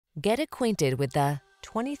Get acquainted with the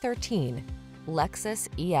 2013 Lexus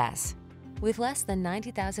ES. With less than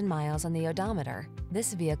 90,000 miles on the odometer,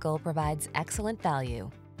 this vehicle provides excellent value.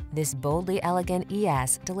 This boldly elegant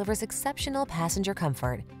ES delivers exceptional passenger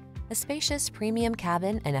comfort. A spacious premium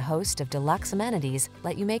cabin and a host of deluxe amenities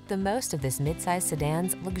let you make the most of this midsize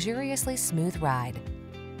sedan's luxuriously smooth ride.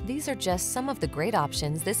 These are just some of the great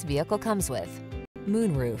options this vehicle comes with: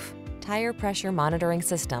 moonroof, tire pressure monitoring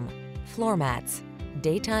system, floor mats,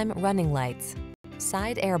 daytime running lights,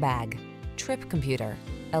 side airbag, trip computer,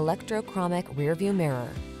 electrochromic rearview mirror,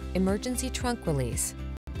 emergency trunk release,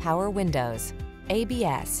 power windows,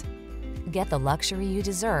 ABS. Get the luxury you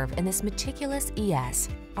deserve in this meticulous ES.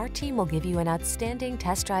 Our team will give you an outstanding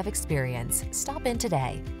test drive experience. Stop in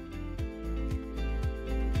today.